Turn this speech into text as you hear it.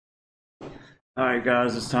Alright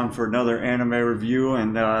guys, it's time for another anime review,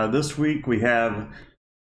 and this week we have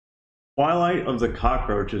Twilight of the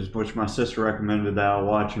Cockroaches, which my sister recommended that I'll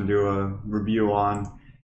watch and do a review on.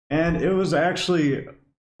 And it was actually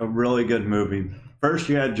a really good movie. First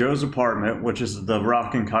you had Joe's Apartment, which is the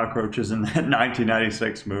rockin' cockroaches in that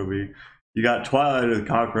 1996 movie. You got Twilight of the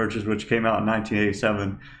Cockroaches, which came out in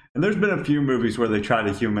 1987. And there's been a few movies where they try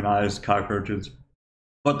to humanize cockroaches.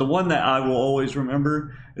 But the one that I will always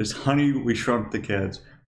remember is Honey, We Shrunk the Kids.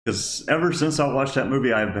 Because ever since I watched that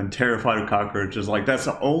movie, I've been terrified of cockroaches. Like, that's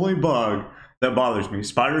the only bug that bothers me.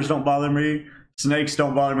 Spiders don't bother me. Snakes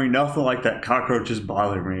don't bother me. Nothing like that. Cockroaches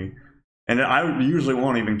bother me. And I usually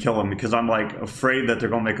won't even kill them because I'm, like, afraid that they're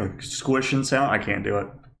going to make a squishing sound. I can't do it.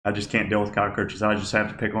 I just can't deal with cockroaches. I just have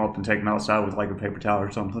to pick them up and take them outside with, like, a paper towel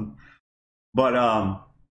or something. But,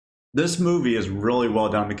 this movie is really well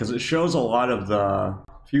done because it shows a lot of the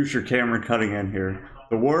future Cameron cutting in here.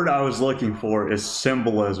 The word I was looking for is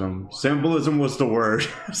symbolism. Symbolism was the word.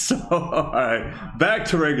 So, alright, back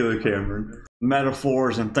to regular Cameron.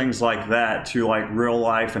 Metaphors and things like that to like real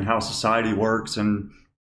life and how society works. And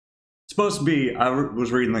it's supposed to be, I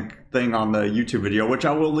was reading the thing on the YouTube video, which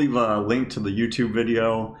I will leave a link to the YouTube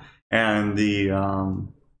video and the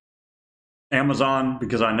Amazon,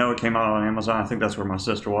 because I know it came out on Amazon. I think that's where my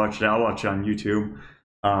sister watched it. I watched it on YouTube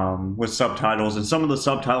with subtitles, and some of the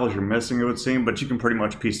subtitles are missing, it would seem, but you can pretty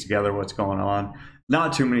much piece together what's going on.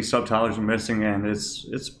 Not too many subtitles are missing, and it's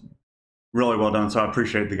really well done. So I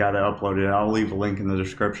appreciate the guy that uploaded it. I'll leave a link in the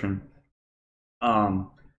description. But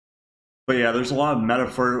yeah, there's a lot of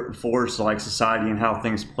metaphors like society and how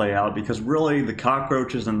things play out, because really the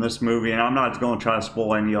cockroaches in this movie, and I'm not going to try to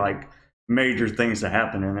spoil any like major things that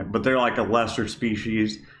happen in it, but they're like a lesser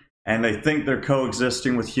species and they think they're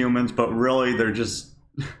coexisting with humans, but really they're just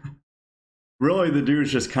really the dude's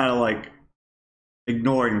just kind of like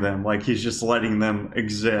ignoring them, like he's just letting them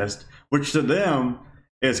exist, which to them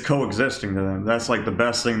is coexisting to them. That's like the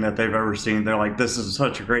best thing that they've ever seen. They're like, this is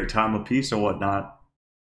such a great time of peace or whatnot.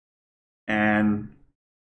 And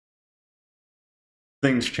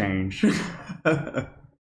things change.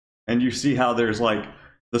 And you see how there's like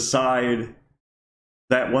the side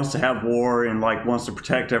that wants to have war and like wants to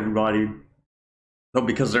protect everybody, but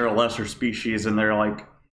because they're a lesser species and they're like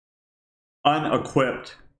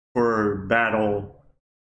unequipped for battle.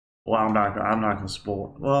 Well, I'm not gonna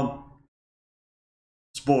spoil. Well,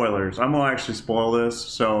 spoilers. I'm gonna actually spoil this.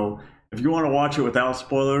 So if you want to watch it without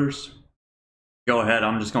spoilers, go ahead.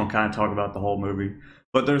 I'm just gonna kind of talk about the whole movie.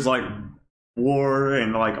 But there's like war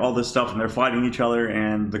and like all this stuff, and they're fighting each other,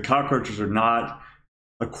 and the cockroaches are not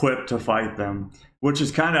equipped to fight them, which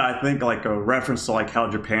is kind of, I think, like a reference to like how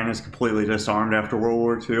Japan is completely disarmed after World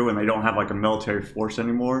War II and they don't have like a military force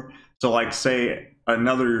anymore. So like say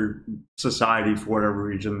another society for whatever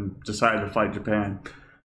reason decided to fight Japan,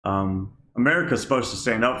 America's supposed to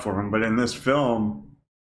stand up for them, but in this film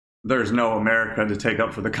there's no America to take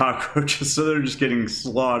up for the cockroaches, so they're just getting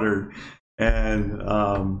slaughtered. And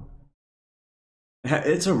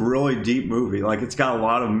it's a really deep movie. Like, it's got a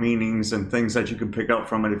lot of meanings and things that you can pick up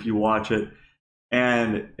from it if you watch it.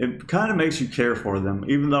 And it kind of makes you care for them,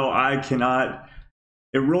 even though I cannot.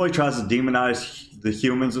 It really tries to demonize the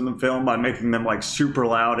humans in the film by making them like super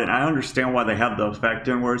loud. And I understand why they have the effect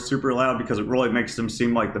in where it's super loud, because it really makes them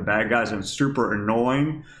seem like the bad guys and super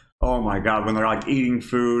annoying. Oh my God, when they're like eating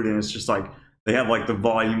food and it's just like they have like the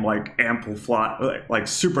volume like amplified, like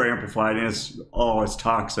super amplified, and it's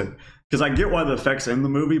toxic. Because I get why the effects in the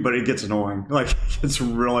movie, but it gets annoying. Like, it's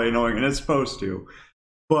really annoying, and it's supposed to.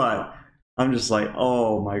 But I'm just like,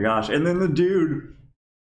 oh my gosh. And then the dude,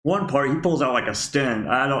 one part, he pulls out like a stent.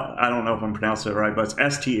 I don't know if I'm pronouncing it right, but it's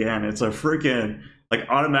STN. It's a freaking like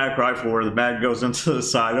automatic rifle where the mag goes into the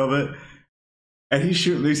side of it. And he's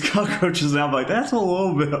shooting these cockroaches, and I'm like, that's a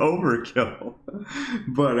little bit overkill.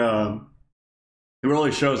 But it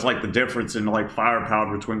really shows like the difference in like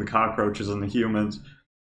firepower between the cockroaches and the humans.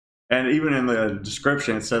 And even in the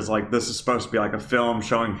description, it says like this is supposed to be like a film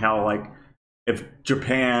showing how like if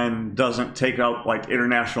Japan doesn't take up like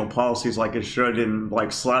international policies like it should and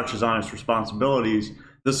like slouches on its responsibilities,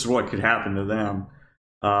 this is what could happen to them.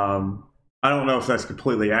 I don't know if that's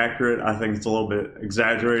completely accurate. I think it's a little bit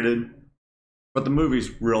exaggerated, but the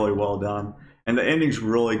movie's really well done and the ending's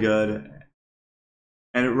really good.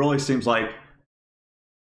 And it really seems like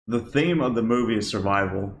the theme of the movie is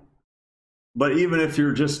survival. But even if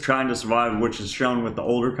you're just trying to survive, which is shown with the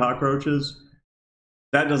older cockroaches,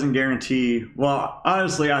 that doesn't guarantee. Well,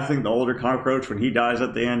 honestly, I think the older cockroach, when he dies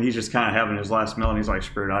at the end, he's just kind of having his last meal and he's like,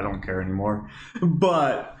 screw it, I don't care anymore.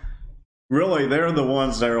 But really, they're the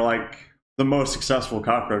ones that are like the most successful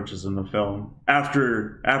cockroaches in the film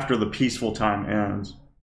after the peaceful time ends,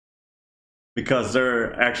 because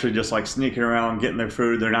they're actually just like sneaking around getting their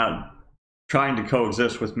food. They're not trying to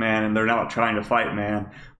coexist with man, and they're not trying to fight man,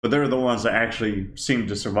 but they're the ones that actually seem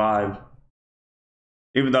to survive.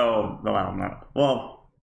 Even though, well, I'm not,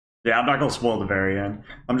 well, yeah, I'm not going to spoil the very end.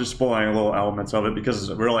 I'm just spoiling little elements of it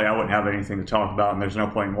because really I wouldn't have anything to talk about, and there's no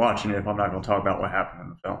point in watching it if I'm not going to talk about what happened in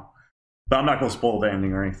the film. But I'm not going to spoil the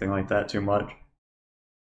ending or anything like that too much.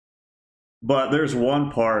 But there's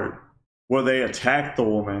one part where they attack the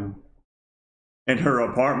woman in her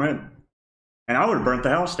apartment, and I would have burnt the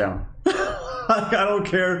house down. I don't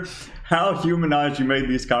care how humanized you made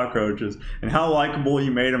these cockroaches and how likable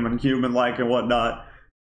you made them and human-like and whatnot.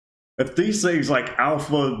 If these things like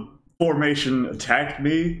alpha formation attacked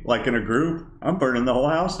me like in a group, I'm burning the whole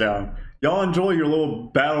house down. Y'all enjoy your little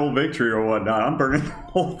battle victory or whatnot. I'm burning the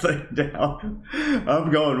whole thing down. I'm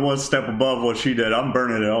going one step above what she did. I'm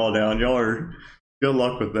burning it all down. Y'all are good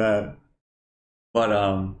luck with that.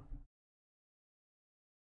 But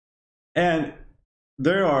and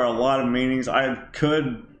there are a lot of meanings. I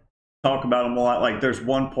could talk about them a lot. Like there's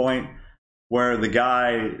one point where the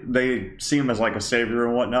guy, they see him as like a savior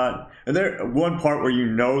and whatnot. And there, one part where you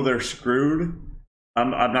know they're screwed. I'm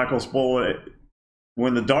not gonna spoil it.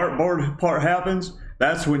 When the dartboard part happens,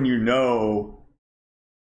 that's when you know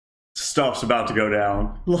stuff's about to go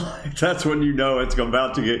down. Like that's when you know it's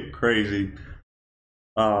about to get crazy.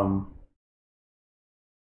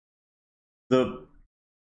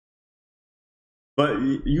 But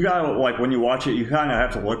you gotta, like, when you watch it, you kind of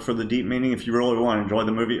have to look for the deep meaning if you really want to enjoy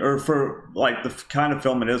the movie, or for like the kind of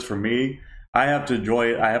film it is for me. I have to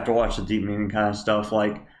enjoy it. I have to watch the deep meaning kind of stuff,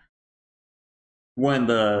 like when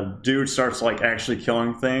the dude starts like actually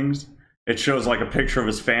killing things. It shows like a picture of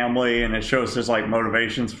his family, and it shows his like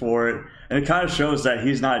motivations for it, and it kind of shows that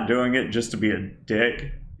he's not doing it just to be a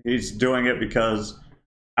dick. He's doing it because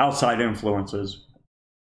outside influences.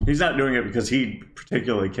 He's not doing it because he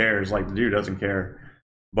particularly cares. Like the dude doesn't care,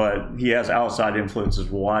 but he has outside influences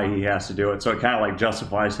why he has to do it. So it kind of like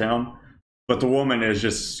justifies him. But the woman is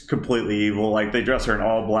just completely evil. Like they dress her in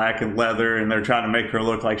all black and leather, and they're trying to make her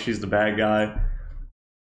look like she's the bad guy.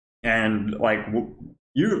 And like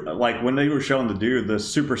when they were showing the dude, the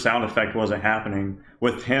super sound effect wasn't happening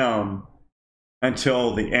with him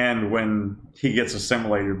until the end when he gets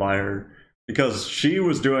assimilated by her. Because she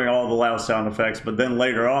was doing all the loud sound effects, but then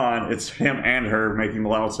later on, it's him and her making the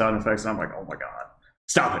loud sound effects. And I'm like, oh my God,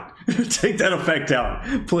 stop it. Take that effect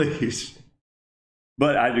out, please.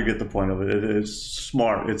 But I do get the point of it. It is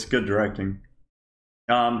smart. It's good directing.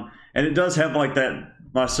 And it does have like that,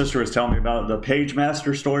 my sister was telling me about the Page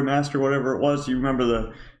Master, Story Master, whatever it was. You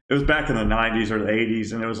remember it was back in the 90s or the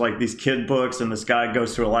 80s, and it was like these kid books, and this guy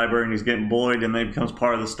goes to a library and he's getting bullied, and then becomes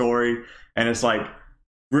part of the story. And it's like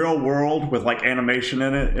real world with like animation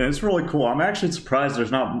in it, and it's really cool. I'm actually surprised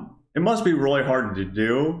there's not, it must be really hard to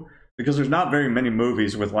do because there's not very many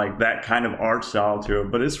movies with like that kind of art style to it,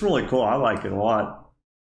 but it's really cool. I like it a lot,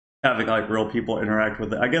 having like real people interact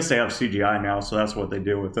with it. I guess they have CGI now, so that's what they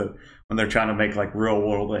do with it when they're trying to make like real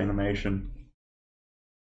world animation.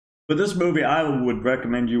 But this movie, I would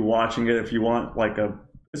recommend you watching it if you want like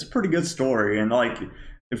it's a pretty good story, and like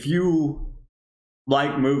if you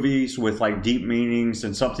like movies with like deep meanings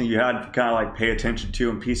and something you had to kind of like pay attention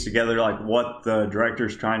to and piece together like what the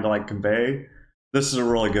director's trying to like convey, this is a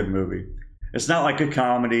really good movie. It's not like a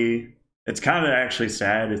comedy. It's kind of actually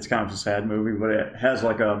sad. It's kind of a sad movie, but it has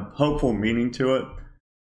like a hopeful meaning to it.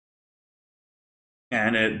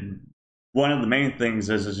 And one of the main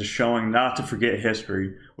things is just showing not to forget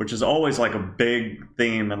history, which is always like a big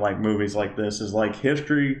theme in like movies like this. Is like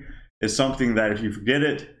history is something that if you forget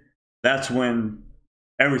it, that's when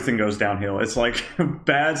everything goes downhill. It's like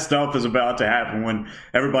bad stuff is about to happen when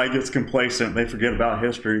everybody gets complacent. They forget about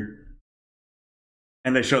history.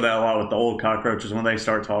 And they show that a lot with the old cockroaches when they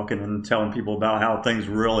start talking and telling people about how things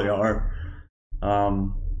really are.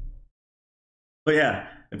 But yeah,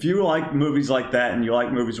 if you like movies like that and you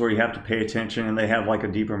like movies where you have to pay attention and they have like a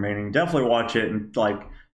deeper meaning, definitely watch it. And like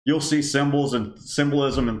you'll see symbols and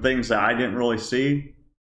symbolism and things that I didn't really see.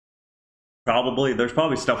 There's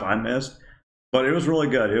probably stuff I missed. But it was really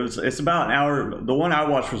good. It's about an hour. The one I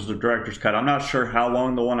watched was the director's cut. I'm not sure how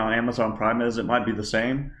long the one on Amazon Prime is. It might be the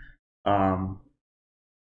same.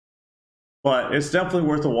 But it's definitely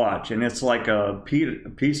worth a watch. And it's like a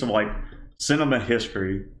piece of like cinema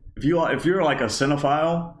history. If you're like a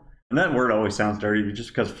cinephile, and that word always sounds dirty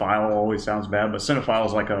just because file always sounds bad, but cinephile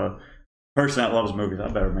is like a person that loves movies. I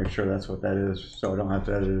better make sure that's what that is so I don't have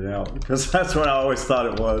to edit it out, because that's what I always thought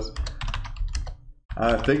it was.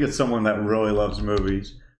 I think it's someone that really loves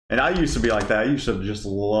movies And I used to be like that. I used to just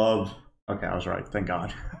love. Okay, I was right. Thank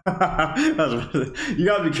God. You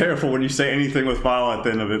gotta be careful when you say anything with "file" at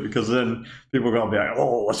the end of it, because then people are gonna be like,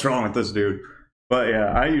 "Oh, what's wrong with this dude?" But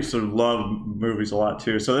yeah, I used to love movies a lot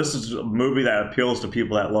too. So this is a movie that appeals to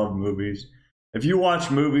people that love movies. If you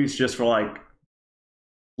watch movies just for like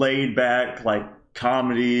laid back, like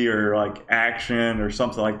comedy or like action or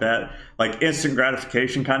something like that, like instant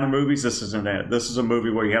gratification kind of movies, this isn't it. This is a movie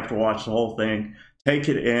where you have to watch the whole thing, take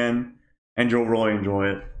it in, and you'll really enjoy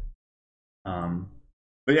it.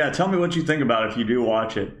 But yeah, tell me what you think about it if you do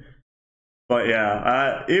watch it. But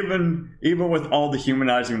yeah, even with all the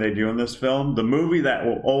humanizing they do in this film, the movie that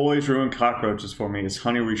will always ruin cockroaches for me is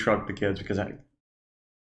Honey, We Shrunk the Kids, because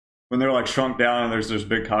when they're like shrunk down and there's those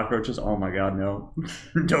big cockroaches, oh my god, no.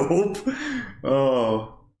 Dope.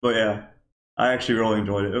 Oh, but yeah, I actually really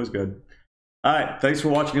enjoyed it. It was good. Alright, thanks for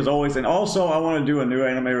watching as always. And also, I want to do a new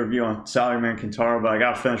anime review on Salaryman Kintaro, but I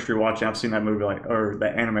got finished rewatching. I've seen that movie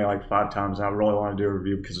that anime like 5 times, and I really want to do a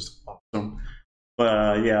review because it's awesome.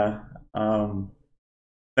 But yeah,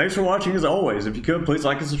 thanks for watching as always. If you could, please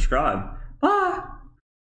like and subscribe.